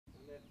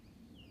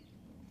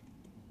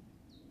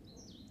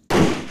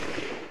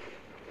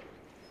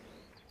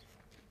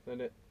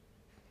Send it.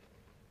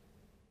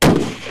 There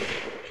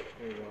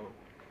you go.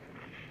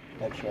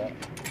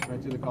 Headshot.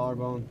 Right to the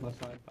collarbone,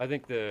 left side. I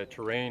think the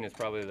terrain is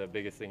probably the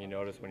biggest thing you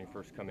notice when you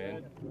first come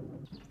in.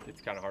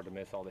 It's kind of hard to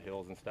miss all the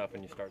hills and stuff,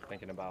 and you start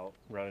thinking about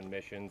running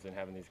missions and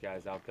having these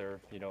guys out there.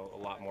 You know, a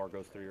lot more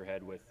goes through your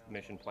head with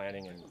mission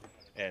planning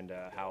and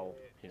how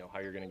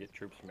you're going to get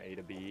troops from A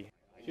to B.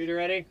 Shooter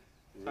ready?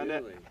 Send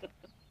it.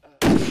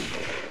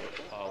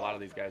 A lot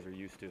of these guys are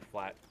used to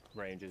flat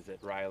ranges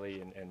at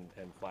Riley and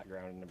flat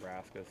ground in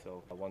Nebraska,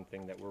 so one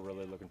thing that we're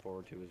really looking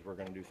forward to is we're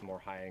going to do some more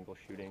high angle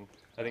shooting.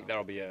 I think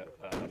that'll be a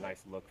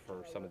nice look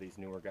for some of these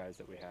newer guys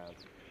that we have.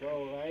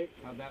 Slow right.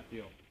 How'd that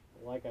feel?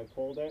 Like I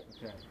pulled it.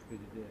 Okay,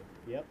 because you did.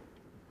 Yep.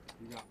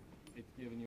 You got, it's giving you